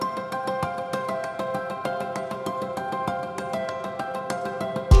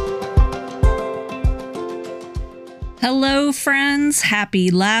Hello, friends. Happy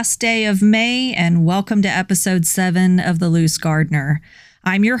last day of May, and welcome to episode 7 of The Loose Gardener.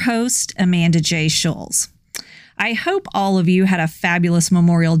 I'm your host, Amanda J. Schulz. I hope all of you had a fabulous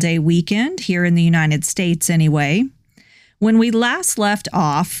Memorial Day weekend here in the United States anyway. When we last left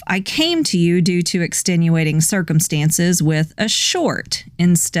off, I came to you due to extenuating circumstances with a short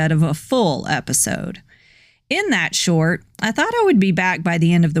instead of a full episode. In that short, I thought I would be back by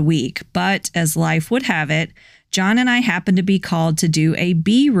the end of the week, but as life would have it, John and I happened to be called to do a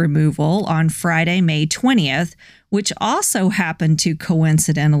bee removal on Friday, May 20th, which also happened to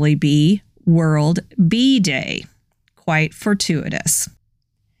coincidentally be World Bee Day. Quite fortuitous.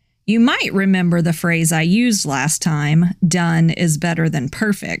 You might remember the phrase I used last time, done is better than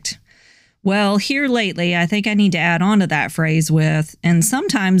perfect. Well, here lately, I think I need to add on to that phrase with, and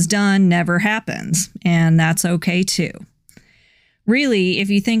sometimes done never happens, and that's okay too. Really, if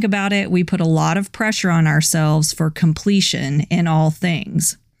you think about it, we put a lot of pressure on ourselves for completion in all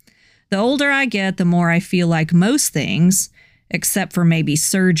things. The older I get, the more I feel like most things, except for maybe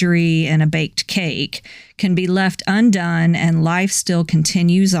surgery and a baked cake, can be left undone and life still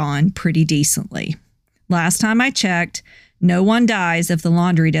continues on pretty decently. Last time I checked, no one dies if the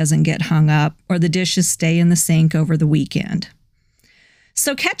laundry doesn't get hung up or the dishes stay in the sink over the weekend.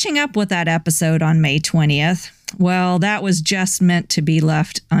 So catching up with that episode on May 20th, well, that was just meant to be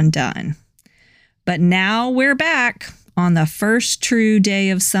left undone. But now we're back on the first true day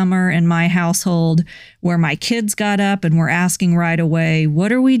of summer in my household, where my kids got up and were asking right away,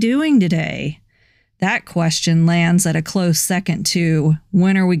 "What are we doing today?" That question lands at a close second to,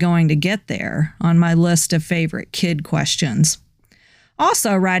 "When are we going to get there?" on my list of favorite kid questions.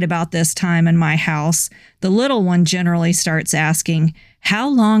 Also, right about this time in my house, the little one generally starts asking, "How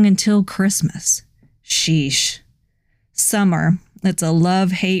long until Christmas?" Sheesh. Summer, it's a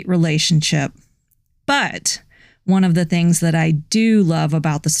love-hate relationship. But one of the things that I do love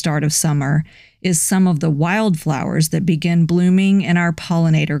about the start of summer is some of the wildflowers that begin blooming in our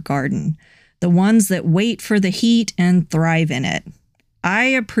pollinator garden, the ones that wait for the heat and thrive in it. I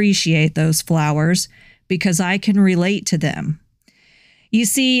appreciate those flowers because I can relate to them. You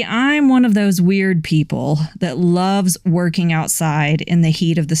see, I'm one of those weird people that loves working outside in the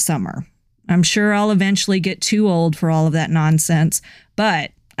heat of the summer. I'm sure I'll eventually get too old for all of that nonsense,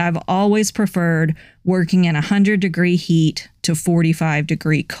 but I've always preferred working in 100-degree heat to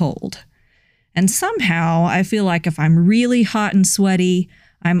 45-degree cold. And somehow I feel like if I'm really hot and sweaty,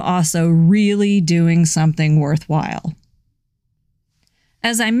 I'm also really doing something worthwhile.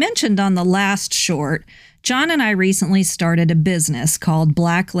 As I mentioned on the last short, John and I recently started a business called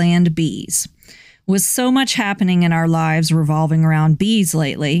Blackland Bees. With so much happening in our lives revolving around bees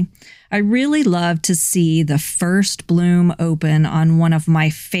lately, I really love to see the first bloom open on one of my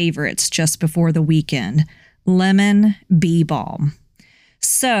favorites just before the weekend, lemon Beebalm.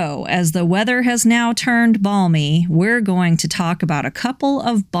 So, as the weather has now turned balmy, we're going to talk about a couple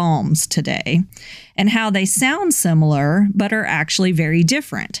of balms today and how they sound similar but are actually very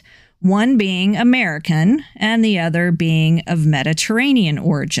different. One being American and the other being of Mediterranean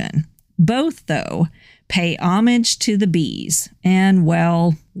origin. Both, though, pay homage to the bees, and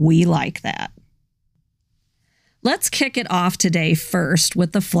well, we like that. Let's kick it off today first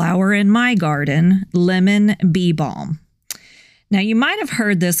with the flower in my garden, lemon Beebalm. Now, you might have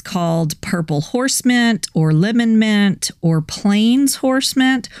heard this called purple horse mint or lemon mint or plains horse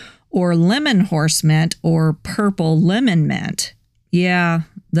mint or lemon horse mint or purple lemon mint. Yeah,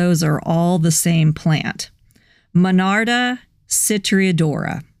 those are all the same plant. Monarda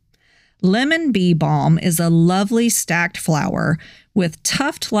citriodora. Lemon Beebalm is a lovely stacked flower with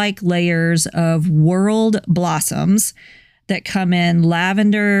tuft-like layers of whorled blossoms that come in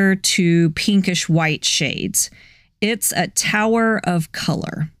lavender to pinkish white shades. It's a tower of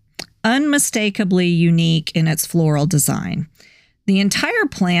color, unmistakably unique in its floral design. The entire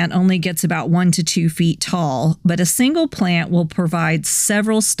plant only gets about 1 to 2 feet tall, but a single plant will provide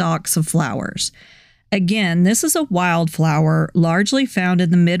several stalks of flowers. Again, this is a wildflower largely found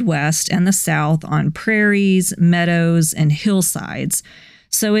in the Midwest and the South on prairies, meadows, and hillsides,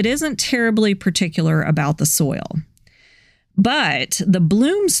 so it isn't terribly particular about the soil. But the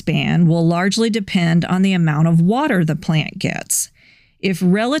bloom span will largely depend on the amount of water the plant gets. If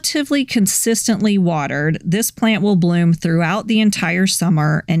relatively consistently watered, this plant will bloom throughout the entire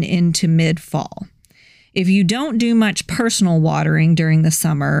summer and into mid-fall. If you don't do much personal watering during the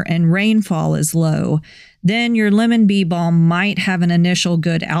summer and rainfall is low, then your lemon Beebalm might have an initial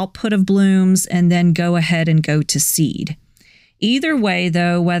good output of blooms and then go ahead and go to seed. Either way,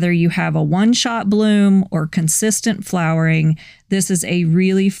 though, whether you have a one-shot bloom or consistent flowering, this is a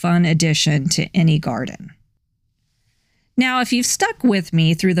really fun addition to any garden. Now, if you've stuck with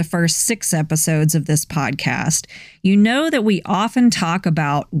me through the first 6 episodes of this podcast, you know that we often talk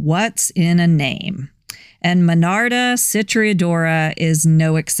about what's in a name. And Monarda citriodora is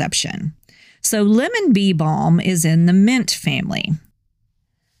no exception. So lemon bee balm is in the mint family.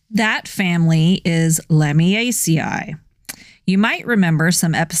 That family is Lamiaceae. You might remember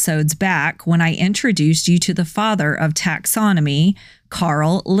some episodes back when I introduced you to the father of taxonomy,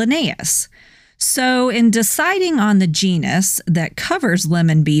 Carl Linnaeus. So in deciding on the genus that covers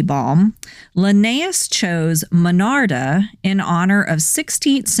lemon bee balm, Linnaeus chose Monarda in honor of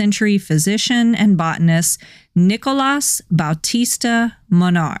 16th century physician and botanist Nicolas Bautista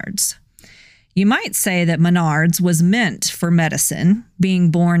Monardes. You might say that Monardes was meant for medicine, being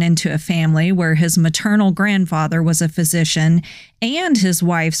born into a family where his maternal grandfather was a physician and his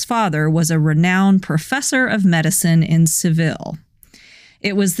wife's father was a renowned professor of medicine in Seville.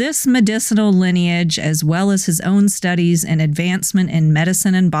 It was this medicinal lineage, as well as his own studies and advancement in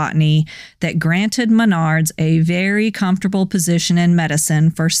medicine and botany, that granted Monardes a very comfortable position in medicine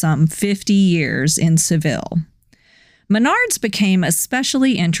for some 50 years in Seville. Monardes became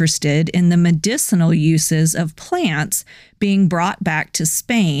especially interested in the medicinal uses of plants being brought back to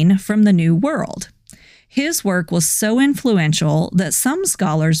Spain from the New World. His work was so influential that some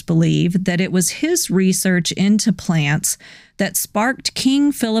scholars believe that it was his research into plants that sparked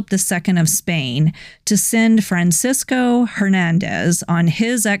King Philip II of Spain to send Francisco Hernandez on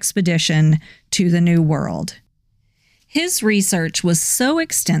his expedition to the New World. His research was so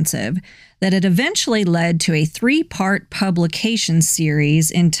extensive that it eventually led to a 3-part publication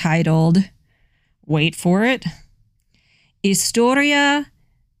series entitled, wait for it, Historia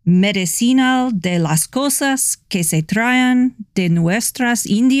Medicinal de las cosas que se traen de nuestras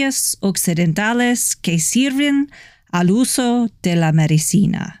Indias Occidentales que sirven al uso de la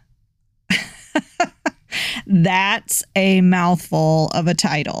medicina. That's a mouthful of a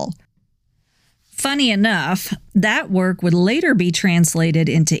title. Funny enough, that work would later be translated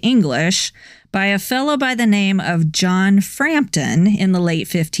into English by a fellow by the name of John Frampton in the late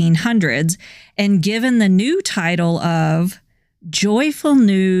 1500s and given the new title of Joyful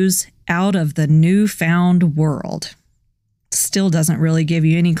News Out of the Newfound World. Still doesn't really give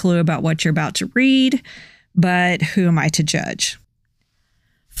you any clue about what you're about to read, but who am I to judge?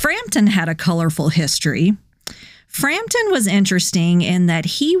 Frampton had a colorful history. Frampton was interesting in that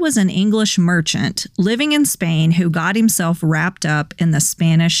he was an English merchant living in Spain who got himself wrapped up in the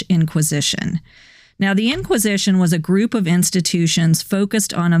Spanish Inquisition. Now, the Inquisition was a group of institutions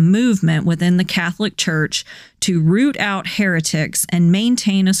focused on a movement within the Catholic Church to root out heretics and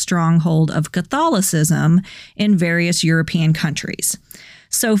maintain a stronghold of Catholicism in various European countries.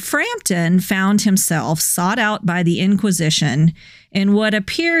 So Frampton found himself sought out by the Inquisition in what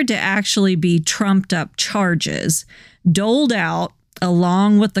appeared to actually be trumped-up charges, doled out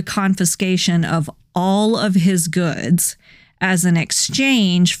along with the confiscation of all of his goods as an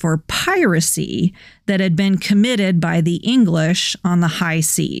exchange for piracy that had been committed by the English on the high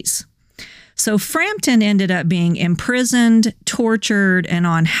seas. So Frampton ended up being imprisoned, tortured, and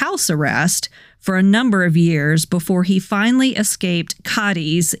on house arrest for a number of years before he finally escaped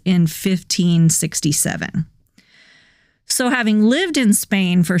Cadiz in 1567. So having lived in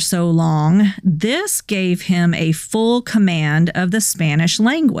Spain for so long, this gave him a full command of the Spanish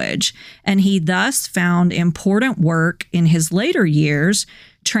language, and he thus found important work in his later years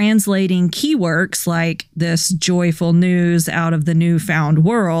translating key works like this Joyful News Out of the Newfound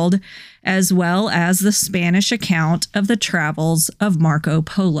World, as well as the Spanish account of the travels of Marco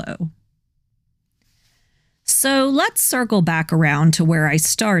Polo. So let's circle back around to where I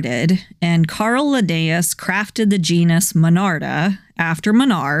started, and Carl Linnaeus crafted the genus Monarda after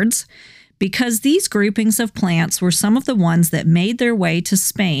Monardes because these groupings of plants were some of the ones that made their way to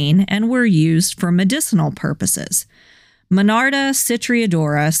Spain and were used for medicinal purposes. Monarda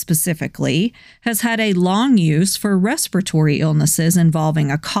citriodora specifically has had a long use for respiratory illnesses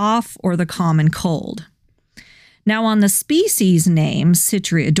involving a cough or the common cold. Now on the species name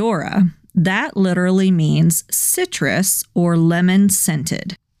citriodora, that literally means citrus or lemon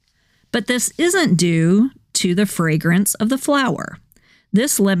scented. But this isn't due to the fragrance of the flower.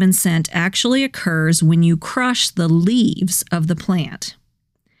 This lemon scent actually occurs when you crush the leaves of the plant.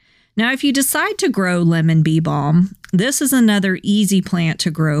 Now, if you decide to grow lemon bee balm, this is another easy plant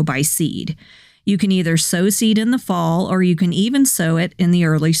to grow by seed. You can either sow seed in the fall or you can even sow it in the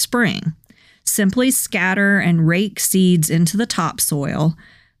early spring. Simply scatter and rake seeds into the topsoil.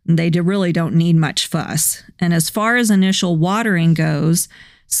 They really don't need much fuss. And as far as initial watering goes,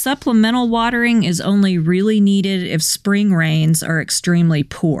 supplemental watering is only really needed if spring rains are extremely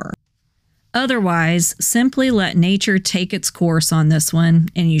poor. Otherwise, simply let nature take its course on this one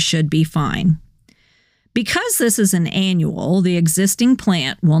and you should be fine. Because this is an annual, the existing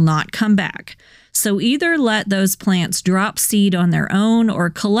plant will not come back. So either let those plants drop seed on their own or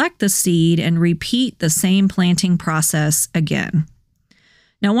collect the seed and repeat the same planting process again.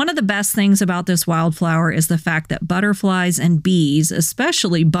 Now, one of the best things about this wildflower is the fact that butterflies and bees,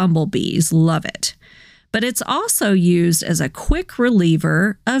 especially bumblebees, love it. But it's also used as a quick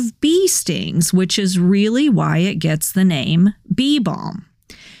reliever of bee stings, which is really why it gets the name Beebalm.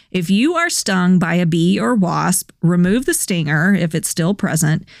 If you are stung by a bee or wasp, remove the stinger if it's still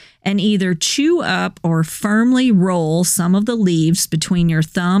present, and either chew up or firmly roll some of the leaves between your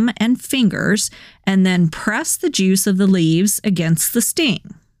thumb and fingers, and then press the juice of the leaves against the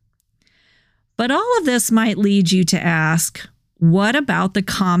sting. But all of this might lead you to ask, what about the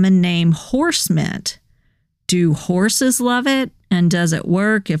common name horse mint? Do horses love it? And does it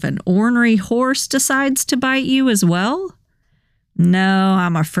work if an ornery horse decides to bite you as well? No,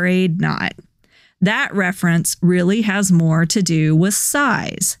 I'm afraid not. That reference really has more to do with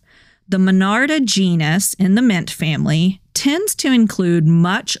size. The Monarda genus in the mint family tends to include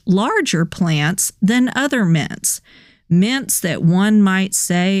much larger plants than other mints, mints that one might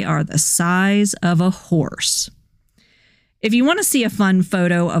say are the size of a horse. If you want to see a fun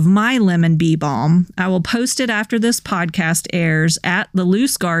photo of my lemon bee balm, I will post it after this podcast airs at The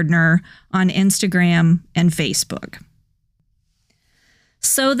Loose Gardener on Instagram and Facebook.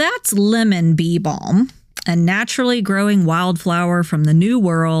 So that's lemon bee balm, a naturally growing wildflower from the New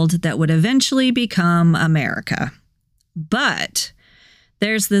World that would eventually become America. But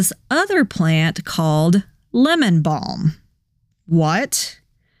there's this other plant called lemon balm. What?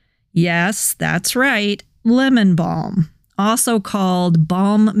 Yes, that's right, lemon balm, also called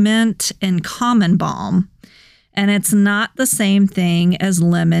balm mint and common balm. And it's not the same thing as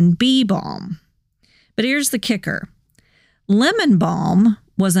lemon bee balm. But here's the kicker. Lemon balm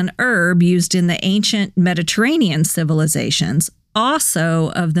was an herb used in the ancient Mediterranean civilizations,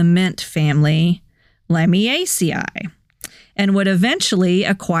 also of the mint family Lamiaceae, and would eventually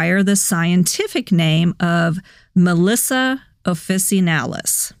acquire the scientific name of Melissa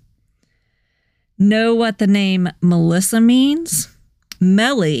officinalis. Know what the name Melissa means?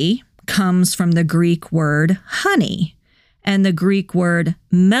 Meli comes from the Greek word honey, and the Greek word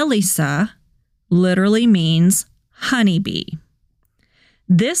melissa literally means honeybee.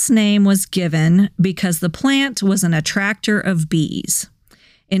 This name was given because the plant was an attractor of bees.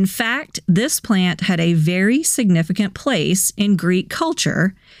 In fact, this plant had a very significant place in Greek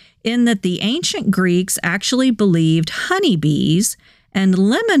culture in that the ancient Greeks actually believed honeybees and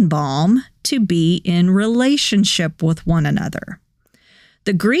lemon balm to be in relationship with one another.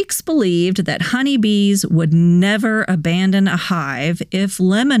 The Greeks believed that honeybees would never abandon a hive if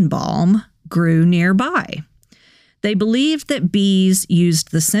lemon balm grew nearby. They believed that bees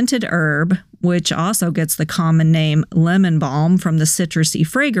used the scented herb, which also gets the common name lemon balm from the citrusy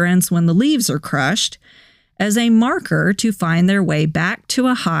fragrance when the leaves are crushed, as a marker to find their way back to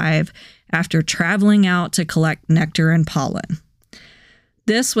a hive after traveling out to collect nectar and pollen.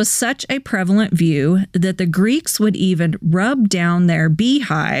 This was such a prevalent view that the Greeks would even rub down their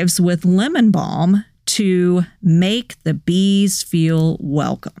beehives with lemon balm to make the bees feel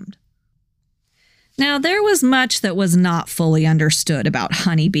welcomed. Now, there was much that was not fully understood about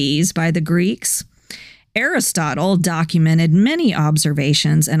honeybees by the Greeks. Aristotle documented many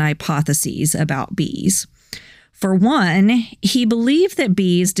observations and hypotheses about bees. For one, he believed that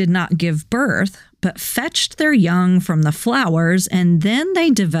bees did not give birth, but fetched their young from the flowers and then they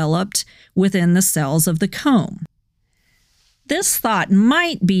developed within the cells of the comb. This thought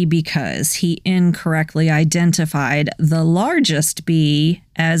might be because he incorrectly identified the largest bee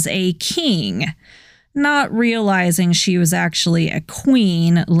as a king, not realizing she was actually a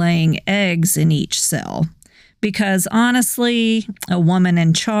queen laying eggs in each cell. Because honestly, a woman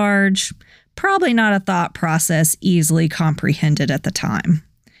in charge, probably not a thought process easily comprehended at the time.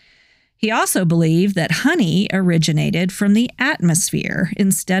 He also believed that honey originated from the atmosphere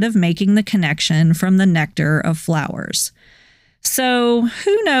instead of making the connection from the nectar of flowers. So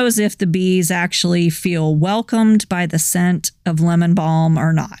who knows if the bees actually feel welcomed by the scent of lemon balm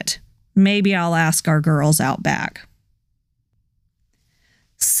or not? Maybe I'll ask our girls out back.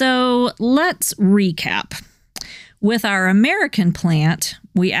 So let's recap. With our American plant,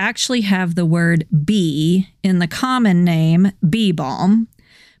 we actually have the word bee in the common name Beebalm,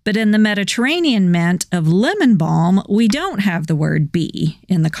 but in the Mediterranean mint of lemon balm, we don't have the word bee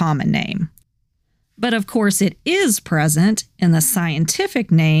in the common name. But of course it is present in the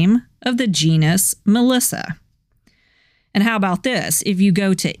scientific name of the genus Melissa. And how about this? If you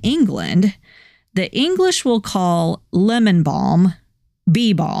go to England, the English will call lemon balm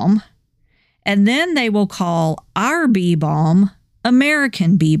Beebalm, and then they will call our Beebalm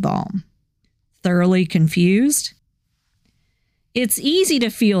American Beebalm. Thoroughly confused? It's easy to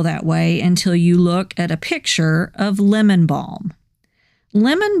feel that way until you look at a picture of lemon balm.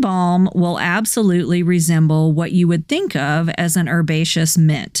 Lemon balm will absolutely resemble what you would think of as an herbaceous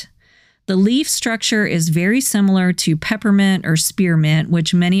mint. The leaf structure is very similar to peppermint or spearmint,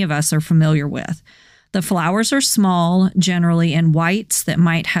 which many of us are familiar with. The flowers are small, generally in whites that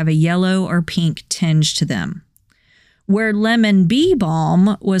might have a yellow or pink tinge to them. Where lemon bee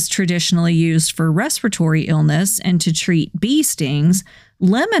balm was traditionally used for respiratory illness and to treat bee stings,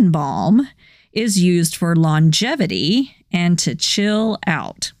 lemon balm is used for longevity and to chill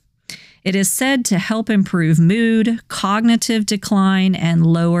out. It is said to help improve mood, cognitive decline, and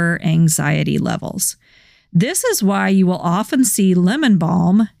lower anxiety levels. This is why you will often see lemon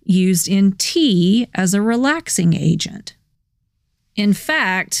balm used in tea as a relaxing agent. In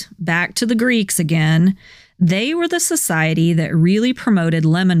fact, back to the Greeks again, they were the society that really promoted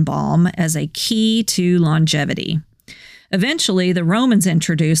lemon balm as a key to longevity. Eventually, the Romans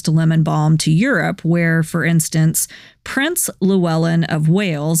introduced lemon balm to Europe, where, for instance, Prince Llewellyn of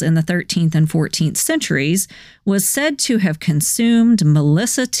Wales in the 13th and 14th centuries was said to have consumed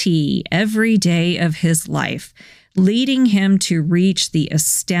Melissa tea every day of his life, leading him to reach the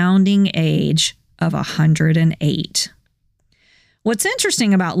astounding age of 108. What's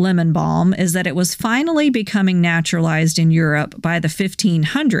interesting about lemon balm is that it was finally becoming naturalized in Europe by the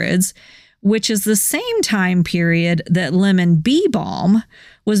 1500s, which is the same time period that lemon bee balm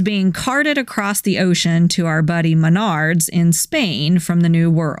was being carted across the ocean to our buddy Menards in Spain from the New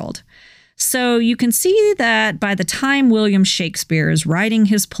World. So you can see that by the time William Shakespeare is writing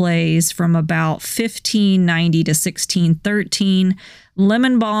his plays from about 1590 to 1613,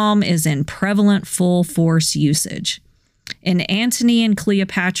 lemon balm is in prevalent full force usage. In Antony and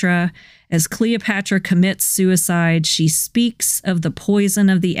Cleopatra, as Cleopatra commits suicide, she speaks of the poison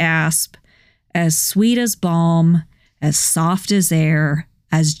of the asp, as sweet as balm, as soft as air,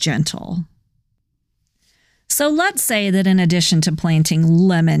 as gentle. So let's say that in addition to planting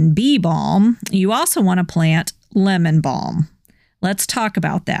lemon bee balm, you also want to plant lemon balm. Let's talk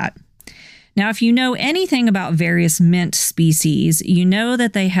about that. Now, if you know anything about various mint species, you know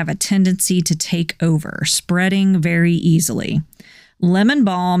that they have a tendency to take over, spreading very easily. Lemon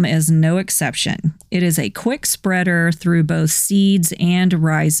balm is no exception. It is a quick spreader through both seeds and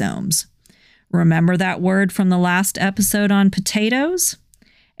rhizomes. Remember that word from the last episode on potatoes?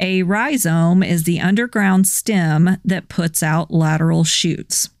 A rhizome is the underground stem that puts out lateral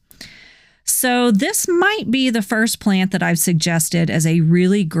shoots. So this might be the first plant that I've suggested as a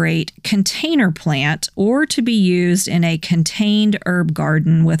really great container plant or to be used in a contained herb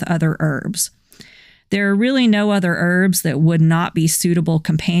garden with other herbs. There are really no other herbs that would not be suitable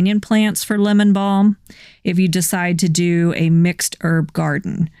companion plants for lemon balm if you decide to do a mixed herb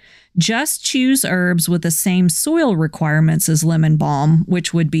garden. Just choose herbs with the same soil requirements as lemon balm,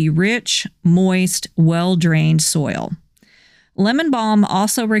 which would be rich, moist, well-drained soil. Lemon balm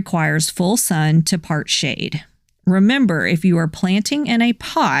also requires full sun to part shade. Remember, if you are planting in a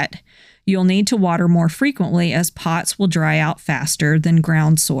pot, you'll need to water more frequently as pots will dry out faster than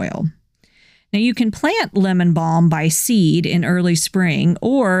ground soil. Now, you can plant lemon balm by seed in early spring,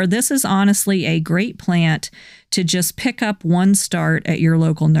 or this is honestly a great plant to just pick up one start at your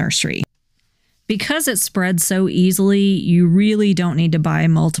local nursery. Because it spreads so easily, you really don't need to buy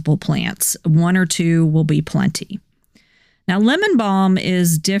multiple plants. One or two will be plenty. Now, lemon balm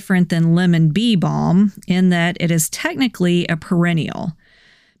is different than lemon bee balm in that it is technically a perennial,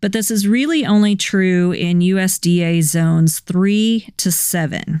 but this is really only true in USDA zones 3 to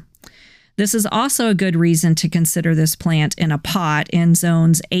 7. This is also a good reason to consider this plant in a pot in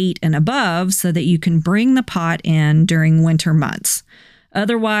zones 8 and above so that you can bring the pot in during winter months.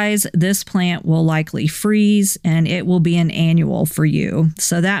 Otherwise, this plant will likely freeze and it will be an annual for you.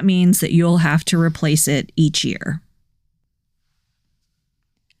 So that means that you'll have to replace it each year.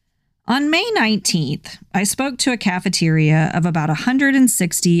 On May 19th, I spoke to a cafeteria of about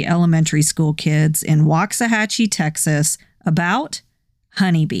 160 elementary school kids in Waxahachie, Texas, about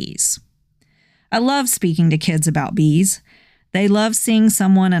honeybees. I love speaking to kids about bees. They love seeing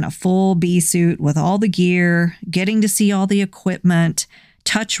someone in a full bee suit with all the gear, getting to see all the equipment,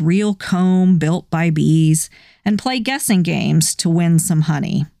 touch real comb built by bees, and play guessing games to win some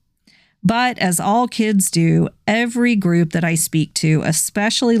honey. But as all kids do, every group that I speak to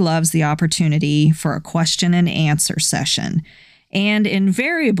especially loves the opportunity for a question and answer session. And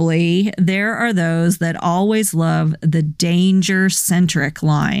invariably, there are those that always love the danger-centric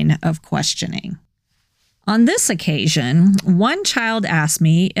line of questioning. On this occasion, one child asked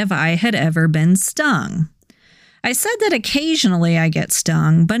me if I had ever been stung. I said that occasionally I get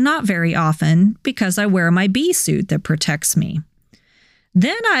stung, but not very often because I wear my bee suit that protects me.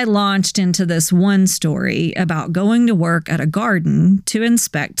 Then I launched into this one story about going to work at a garden to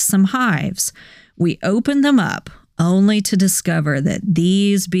inspect some hives. We opened them up only to discover that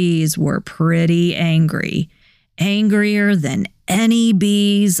these bees were pretty angry, angrier than any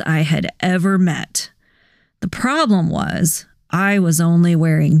bees I had ever met. The problem was I was only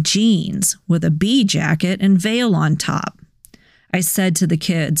wearing jeans with a bee jacket and veil on top. I said to the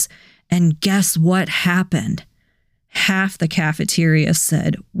kids, and guess what happened? Half the cafeteria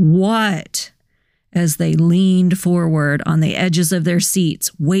said, "What?" as they leaned forward on the edges of their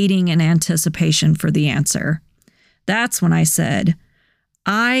seats, waiting in anticipation for the answer. That's when I said,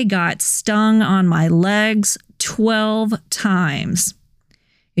 I got stung on my legs 12 times.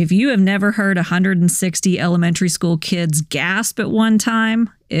 If you have never heard 160 elementary school kids gasp at one time,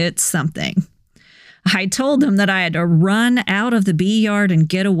 it's something. I told them that I had to run out of the bee yard and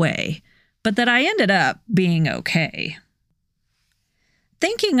get away, but that I ended up being okay.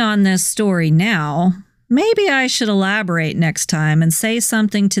 Thinking on this story now, maybe I should elaborate next time and say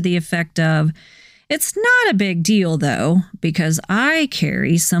something to the effect of, it's not a big deal though, because I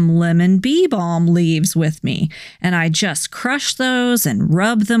carry some lemon Beebalm leaves with me, and I just crush those and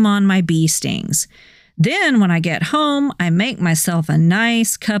rub them on my bee stings. Then when I get home, I make myself a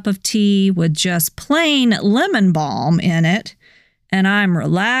nice cup of tea with just plain lemon balm in it, and I'm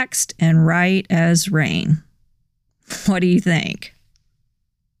relaxed and right as rain. What do you think?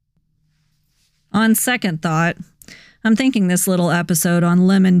 On second thought, I'm thinking this little episode on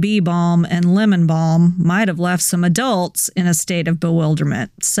lemon Beebalm and lemon balm might have left some adults in a state of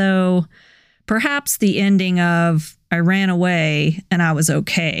bewilderment. So perhaps the ending of I ran away and I was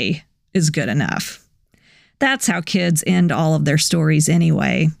okay is good enough. That's how kids end all of their stories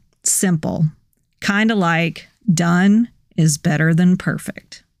anyway. Simple. Kind of like done is better than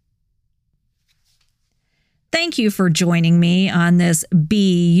perfect. Thank you for joining me on this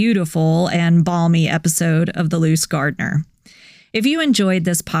beautiful and balmy episode of The Loose Gardener. If you enjoyed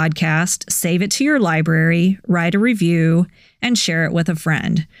this podcast, save it to your library, write a review, and share it with a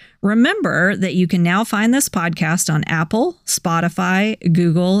friend. Remember that you can now find this podcast on Apple, Spotify,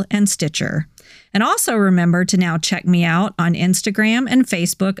 Google, and Stitcher. And also remember to now check me out on Instagram and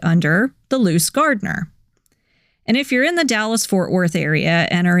Facebook under The Loose Gardener. And if you're in the Dallas-Fort Worth area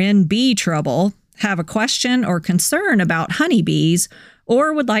and are in bee trouble, have a question or concern about honeybees,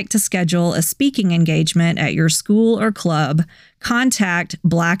 or would like to schedule a speaking engagement at your school or club, contact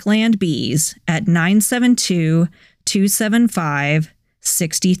Blackland Bees at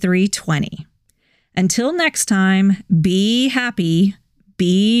 972-275-6320. Until next time, be happy,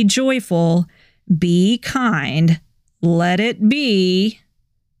 be joyful, be kind, let it be,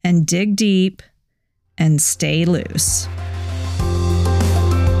 and dig deep and stay loose.